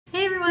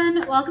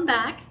everyone, welcome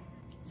back.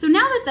 So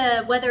now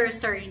that the weather is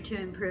starting to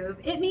improve,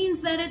 it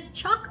means that it's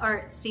chalk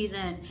art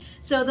season.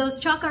 So those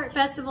chalk art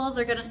festivals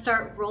are gonna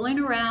start rolling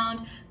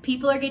around.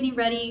 People are getting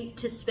ready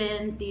to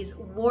spend these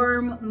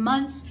warm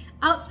months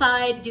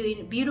outside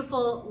doing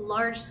beautiful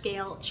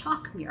large-scale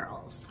chalk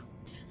murals.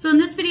 So in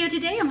this video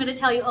today, I'm gonna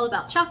tell you all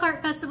about chalk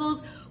art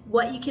festivals,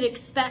 what you can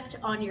expect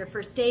on your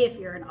first day if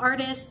you're an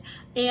artist,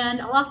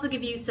 and I'll also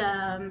give you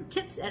some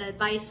tips and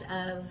advice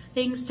of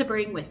things to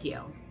bring with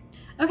you.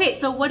 Okay,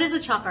 so what is a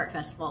chalk art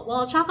festival?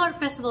 Well, a chalk art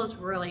festival is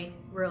really,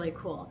 really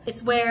cool.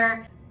 It's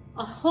where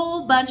a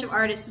whole bunch of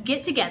artists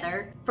get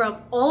together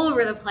from all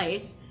over the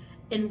place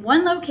in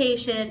one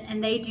location,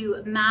 and they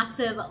do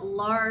massive,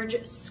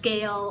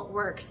 large-scale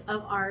works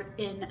of art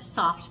in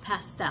soft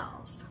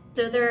pastels.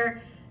 So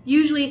they're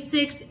usually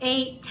 6,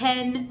 8,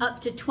 10,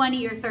 up to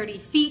 20 or 30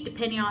 feet,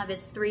 depending on if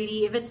it's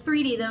 3D. If it's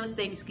 3D, those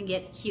things can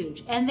get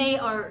huge, and they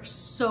are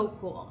so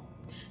cool.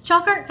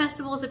 Chalk art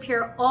festivals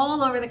appear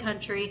all over the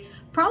country.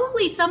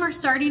 Probably some are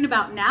starting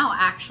about now,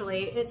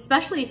 actually,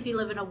 especially if you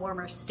live in a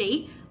warmer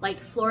state like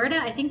Florida.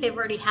 I think they've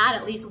already had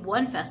at least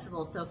one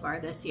festival so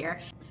far this year.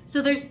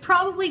 So there's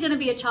probably going to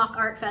be a chalk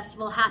art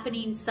festival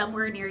happening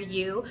somewhere near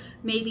you,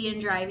 maybe in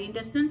driving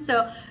distance.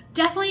 So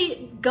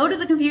definitely go to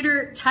the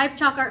computer, type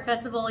chalk art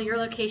festival, your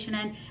location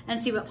in, and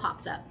see what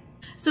pops up.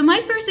 So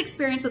my first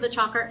experience with a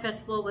chalk art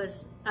festival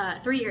was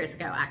 3 years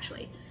ago,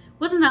 actually.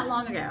 Wasn't that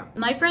long ago.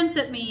 My friend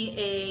sent me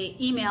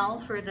an email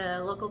for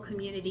the local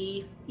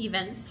community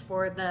events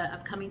for the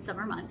upcoming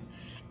summer months,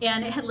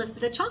 and it had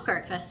listed a chalk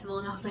art festival,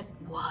 and I was like,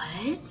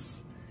 what?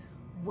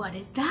 What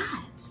is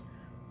that?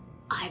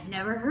 I've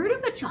never heard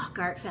of a chalk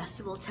art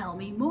festival, tell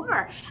me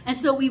more. And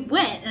so we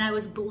went, and I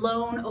was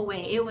blown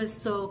away. It was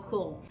so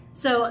cool.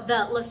 So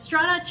the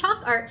Strada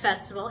Chalk Art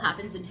Festival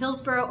happens in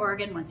Hillsboro,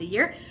 Oregon once a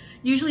year,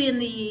 usually in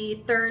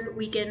the third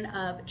weekend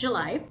of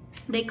July.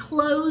 They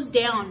close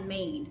down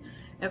Maine.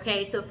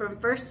 Okay, so from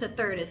 1st to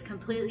 3rd is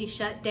completely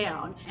shut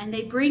down, and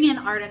they bring in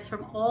artists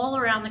from all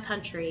around the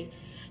country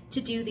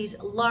to do these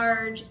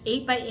large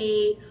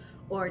 8x8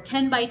 or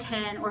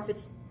 10x10, or if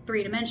it's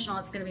three-dimensional,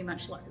 it's going to be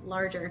much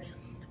larger,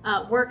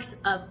 works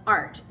of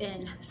art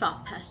in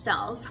soft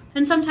pastels.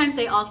 And sometimes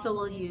they also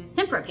will use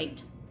tempera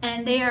paint,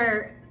 and they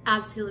are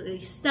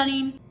absolutely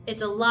stunning.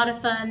 It's a lot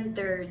of fun.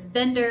 There's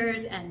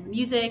vendors and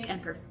music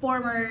and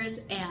performers,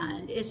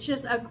 and it's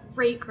just a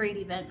great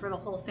event for the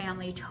whole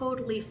family,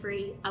 totally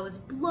free. I was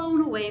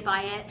blown away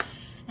by it,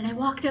 and I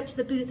walked up to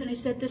the booth and I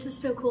said, this is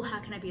so cool, how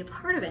can I be a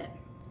part of it?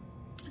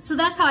 So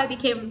that's how I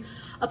became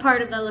a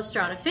part of the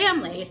Strada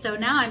family. So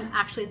now I'm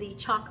actually the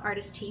chalk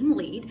artist team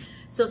lead,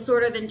 so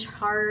sort of in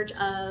charge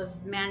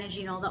of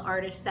managing all the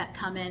artists that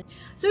come in.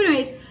 So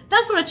anyways,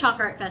 that's what a chalk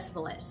art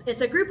festival is.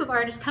 It's a group of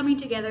artists coming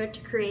together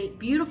to create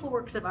beautiful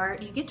works of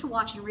art. You get to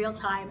watch in real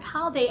time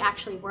how they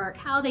actually work,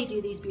 how they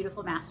do these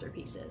beautiful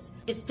masterpieces.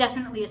 It's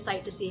definitely a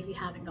sight to see if you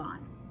haven't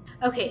gone.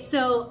 Okay,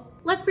 so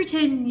let's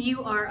pretend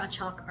you are a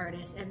chalk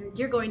artist and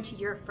you're going to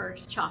your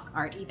first chalk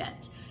art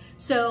event.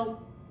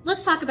 So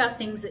let's talk about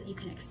things that you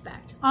can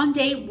expect. On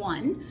day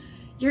one,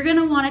 you're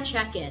gonna wanna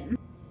check in.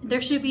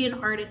 There should be an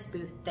artist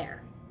booth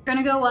there. You're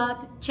gonna go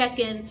up, check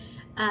in,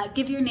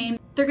 give your name.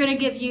 They're gonna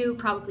give you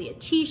probably a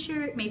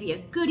t-shirt, maybe a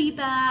goodie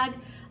bag.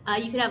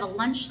 You could have a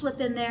lunch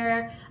slip in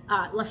there.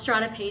 La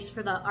Strada pays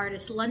for the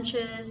artist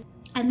lunches.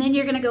 And then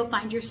you're gonna go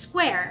find your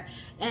square.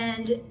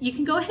 And you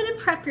can go ahead and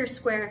prep your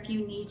square if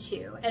you need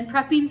to. And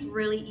prepping's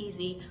really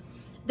easy.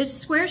 The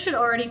square should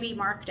already be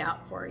marked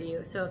out for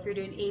you. So if you're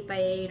doing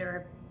 8x8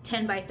 or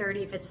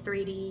 10x30 if it's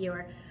 3D,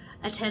 or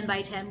a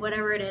 10x10,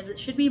 whatever it is, it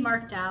should be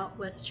marked out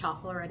with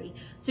chalk already.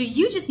 So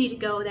you just need to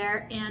go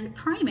there and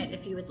prime it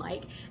if you would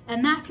like.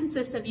 And that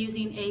consists of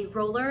using a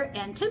roller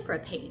and tempera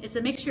paint. It's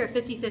a mixture of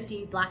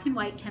 50-50 black and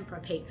white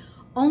tempera paint.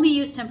 Only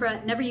use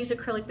tempera, never use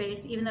acrylic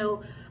based. Even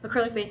though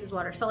acrylic base is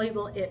water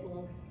soluble, it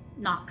will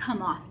not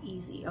come off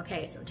easy.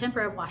 Okay, so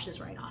tempera washes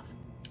right off.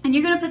 And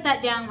you're gonna put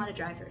that down and let it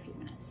dry for a few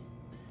minutes.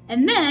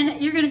 And then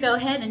you're gonna go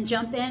ahead and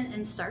jump in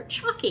and start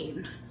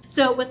chalking.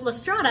 So with La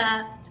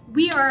Strada,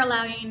 we are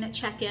allowing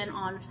check-in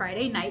on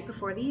Friday night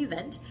before the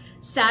event.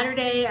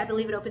 Saturday, I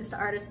believe it opens to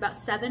artists about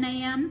 7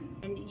 a.m.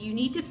 And you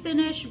need to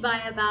finish by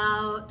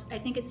about, I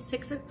think it's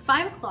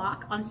 5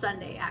 o'clock on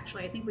Sunday,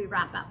 actually. I think we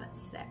wrap up at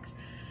 6.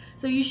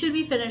 So you should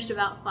be finished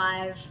about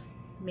 5,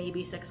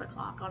 maybe 6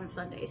 o'clock on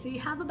Sunday. So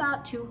you have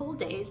about 2 whole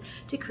days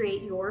to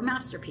create your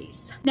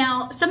masterpiece.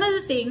 Now, some of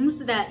the things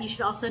that you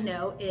should also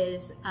know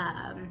is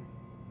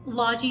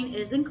lodging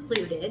is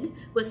included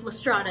with La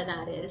Strada,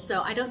 that is.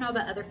 So I don't know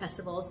about other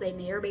festivals. They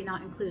may or may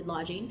not include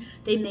lodging.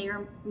 They may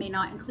or may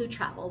not include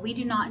travel. We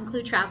do not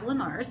include travel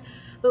in ours,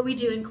 but we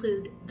do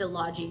include the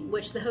lodging,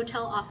 which the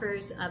hotel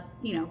offers a,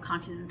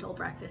 continental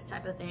breakfast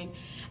type of thing.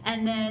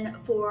 And then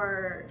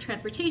for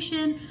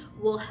transportation,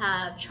 we'll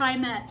have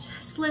TriMet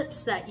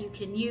slips that you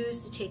can use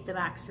to take the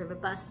back of a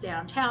bus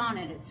downtown,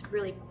 and it's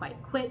really quite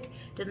quick.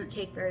 Doesn't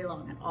take very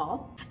long at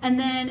all. And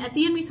then at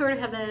the end, we sort of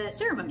have a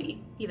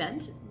ceremony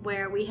event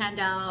where we hand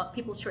out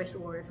People's Choice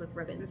Awards with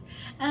ribbons,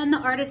 and the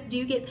artists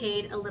do get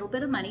paid a little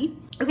bit of money.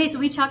 Okay, so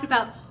we've talked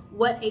about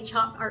what a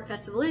chalk art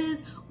festival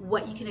is,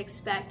 what you can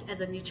expect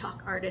as a new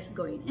chalk artist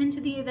going into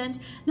the event.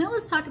 Now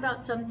let's talk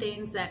about some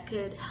things that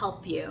could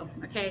help you.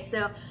 Okay,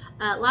 so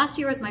last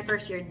year was my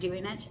first year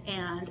doing it,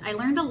 and I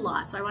learned a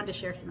lot, so I wanted to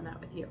share some of that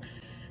with you.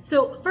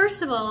 So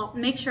first of all,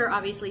 make sure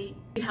obviously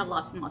you have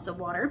lots and lots of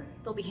water.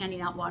 They'll be handing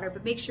out water,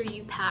 but make sure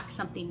you pack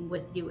something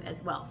with you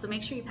as well. So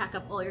make sure you pack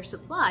up all your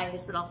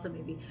supplies, but also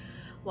maybe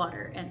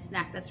water and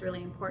snack. That's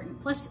really important.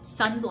 Plus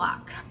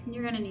sunblock.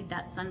 You're gonna need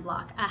that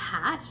sunblock. A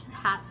hat.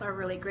 Hats are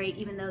really great,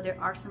 even though there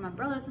are some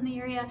umbrellas in the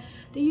area.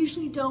 They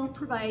usually don't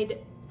provide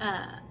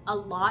a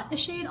lot of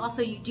shade.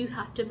 Also, you do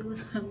have to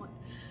move them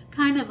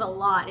kind of a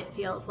lot, it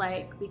feels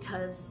like,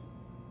 because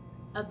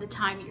of the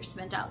time you're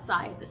spent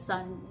outside. The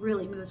sun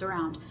really moves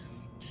around.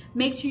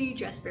 Make sure you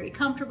dress very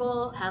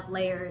comfortable, have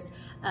layers,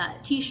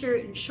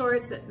 t-shirt and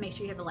shorts, but make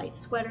sure you have a light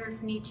sweater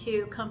if you need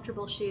to,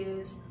 comfortable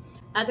shoes.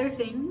 Other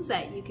things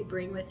that you could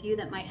bring with you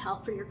that might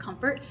help for your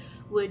comfort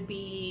would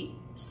be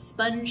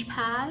sponge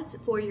pads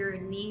for your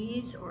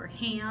knees or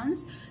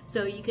hands.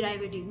 So you could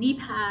either do knee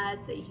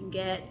pads that you can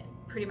get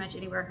pretty much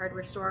anywhere,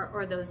 hardware store,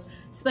 or those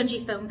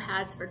spongy foam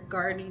pads for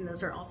gardening.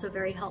 Those are also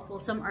very helpful.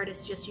 Some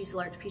artists just use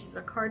large pieces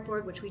of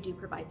cardboard, which we do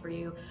provide for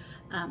you.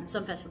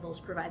 Some festivals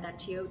provide that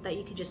to you, that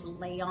you could just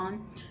lay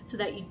on so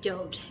that you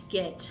don't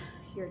get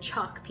your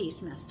chalk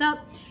piece messed up.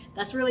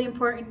 That's really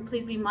important.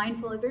 Please be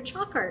mindful of your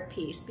chalk art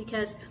piece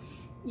because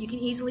you can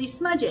easily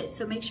smudge it.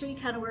 So make sure you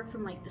kind of work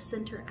from like the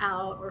center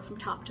out or from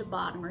top to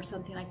bottom or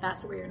something like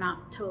that, so where you're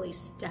not totally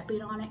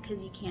stepping on it,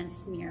 because you can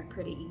smear it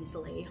pretty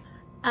easily.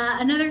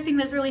 Another thing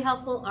that's really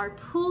helpful are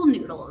pool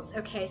noodles.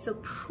 Okay, so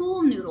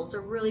pool noodles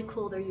are really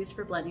cool. They're used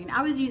for blending.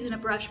 I was using a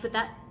brush, but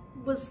that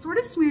was sort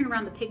of smearing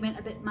around the pigment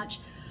a bit much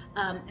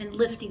and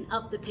lifting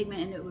up the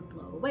pigment, and it would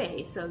blow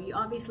away. So you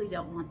obviously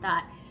don't want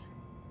that.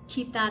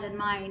 Keep that in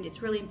mind.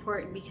 It's really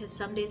important because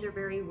some days are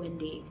very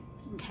windy.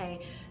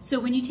 Okay, so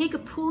when you take a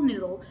pool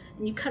noodle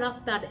and you cut off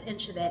about 1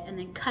 inch of it and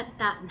then cut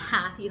that in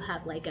half, you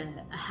have like a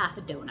half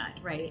a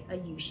donut, right? A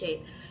U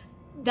shape.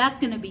 That's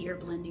going to be your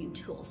blending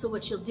tool. So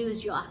what you'll do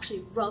is you'll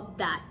actually rub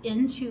that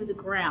into the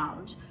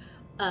ground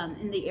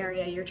in the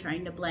area you're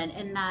trying to blend,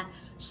 and that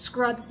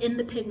scrubs in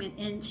the pigment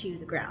into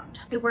the ground.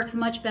 It works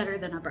much better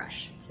than a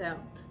brush. So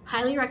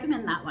highly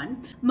recommend that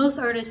one. Most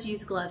artists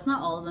use gloves, not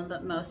all of them,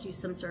 but most use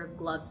some sort of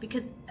gloves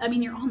because, I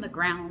mean, you're on the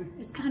ground.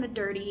 It's kind of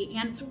dirty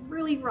and it's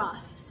really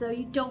rough. So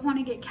you don't want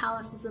to get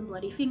calluses and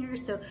bloody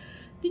fingers. So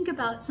think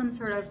about some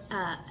sort of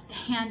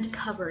hand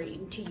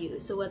covering to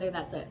use. So whether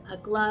that's a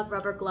glove,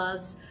 rubber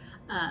gloves,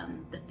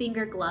 the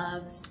finger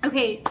gloves.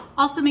 Okay,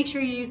 also make sure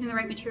you're using the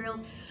right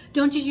materials.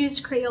 Don't just use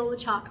Crayola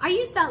chalk. I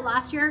used that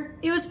last year.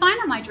 It was fine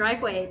on my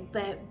driveway,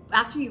 but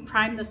after you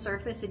prime the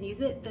surface and use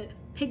it, the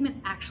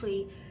pigment's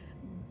actually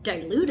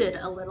diluted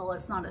a little.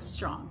 It's not as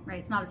strong, right?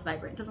 It's not as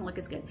vibrant. It doesn't look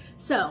as good.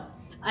 So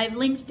I've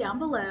linked down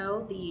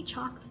below the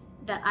chalk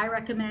that I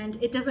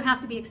recommend. It doesn't have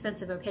to be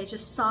expensive, okay? It's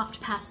just soft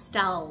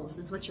pastels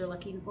is what you're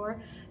looking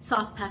for.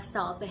 Soft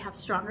pastels. They have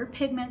stronger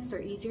pigments. They're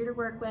easier to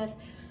work with.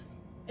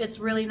 It's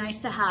really nice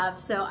to have.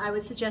 So I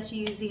would suggest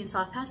you using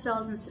soft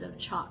pastels instead of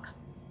chalk.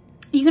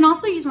 You can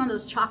also use one of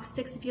those chalk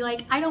sticks if you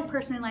like. I don't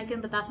personally like them,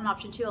 but that's an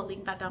option too. I'll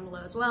link that down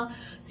below as well.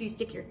 So you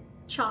stick your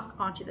chalk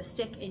onto the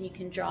stick and you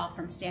can draw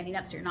from standing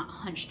up so you're not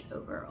hunched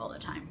over all the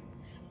time.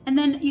 And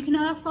then you can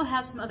also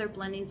have some other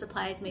blending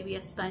supplies, maybe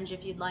a sponge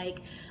if you'd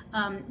like.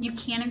 You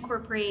can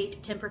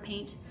incorporate tempera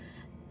paint.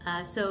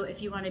 So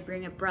if you want to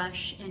bring a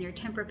brush and your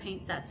tempera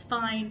paints, that's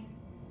fine.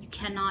 You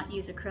cannot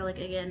use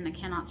acrylic. Again, I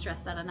cannot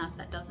stress that enough.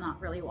 That does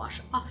not really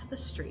wash off the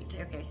street.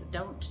 Okay, so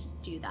don't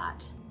do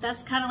that.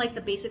 That's kind of like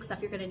the basic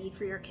stuff you're going to need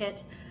for your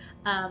kit.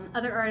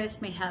 Other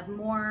artists may have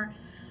more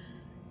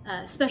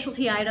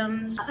specialty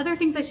items. Other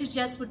things I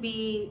suggest would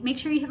be make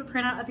sure you have a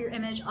printout of your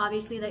image,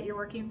 obviously, that you're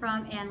working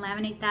from, and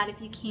laminate that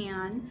if you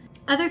can.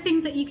 Other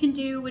things that you can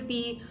do would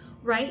be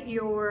write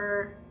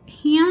your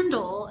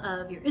handle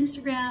of your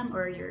Instagram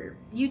or your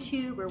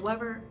YouTube or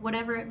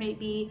whatever it may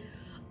be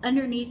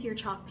underneath your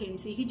chalk painting.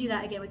 So you can do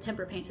that again with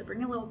tempera paint. So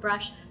bring a little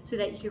brush so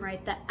that you can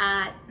write the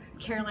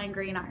 @Caroline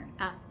Green Art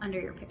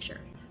under your picture.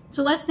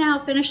 So let's now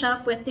finish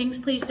up with things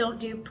please don't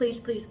do. Please,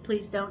 please,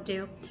 please don't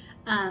do.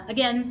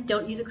 Again,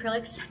 don't use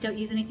acrylics. Don't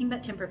use anything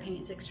but tempera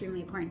paint. It's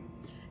extremely important.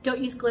 Don't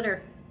use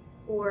glitter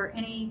or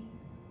any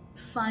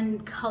fun,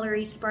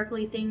 colory,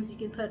 sparkly things you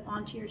can put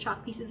onto your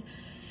chalk pieces.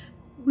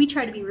 We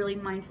try to be really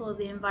mindful of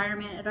the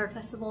environment at our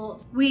festival.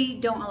 We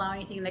don't allow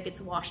anything that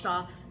gets washed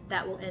off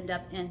that will end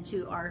up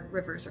into our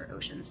rivers or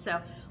oceans. So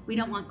we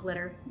don't want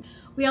glitter.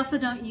 We also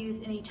don't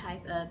use any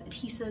type of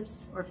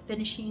adhesives or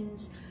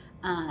finishings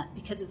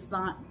because it's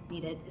not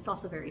needed. It's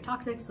also very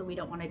toxic, so we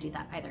don't want to do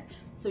that either.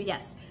 So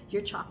yes,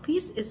 your chalk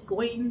piece is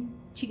going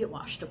to get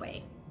washed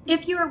away.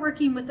 If you are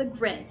working with a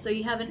grid, so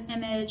you have an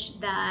image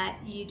that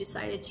you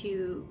decided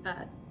to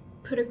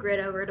put a grid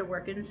over to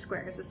work in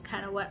squares, that's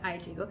kind of what I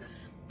do,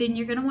 then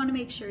you're going to want to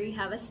make sure you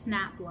have a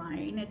snap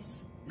line.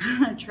 It's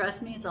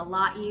trust me, it's a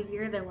lot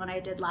easier than what I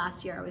did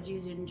last year. I was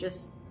using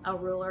just a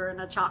ruler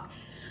and a chalk.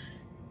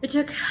 It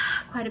took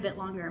quite a bit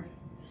longer.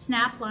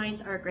 Snap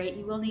lines are great.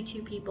 You will need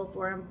 2 people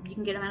for them. You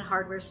can get them at a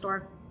hardware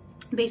store.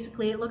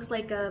 Basically, it looks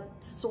like a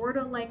sort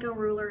of like a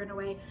ruler in a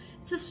way.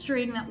 It's a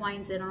string that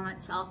winds in on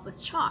itself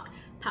with chalk,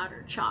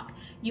 powdered chalk.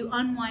 You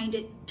unwind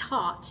it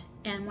taut,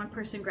 and one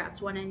person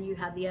grabs one end, you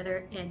have the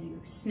other, and you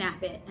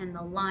snap it, and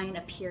the line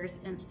appears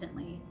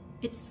instantly.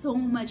 It's so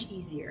much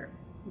easier,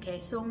 okay?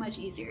 So much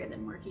easier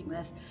than working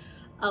with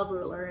a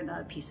ruler and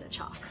a piece of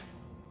chalk.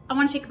 I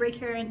want to take a break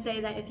here and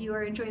say that if you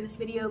are enjoying this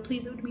video,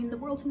 please, it would mean the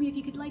world to me if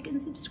you could like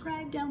and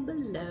subscribe down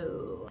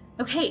below.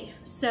 Okay,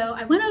 so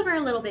I went over a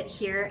little bit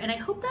here, and I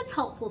hope that's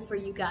helpful for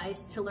you guys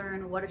to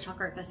learn what a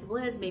chalk art festival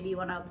is. Maybe you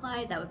want to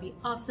apply, that would be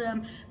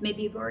awesome.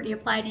 Maybe you've already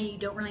applied and you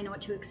don't really know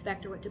what to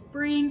expect or what to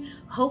bring.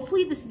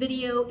 Hopefully this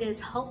video is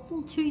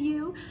helpful to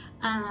you.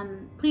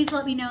 Please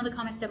let me know in the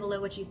comments down below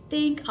what you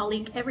think. I'll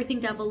link everything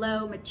down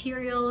below,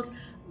 materials,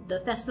 the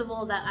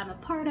festival that I'm a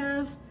part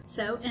of.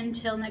 So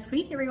until next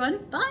week,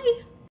 everyone, bye!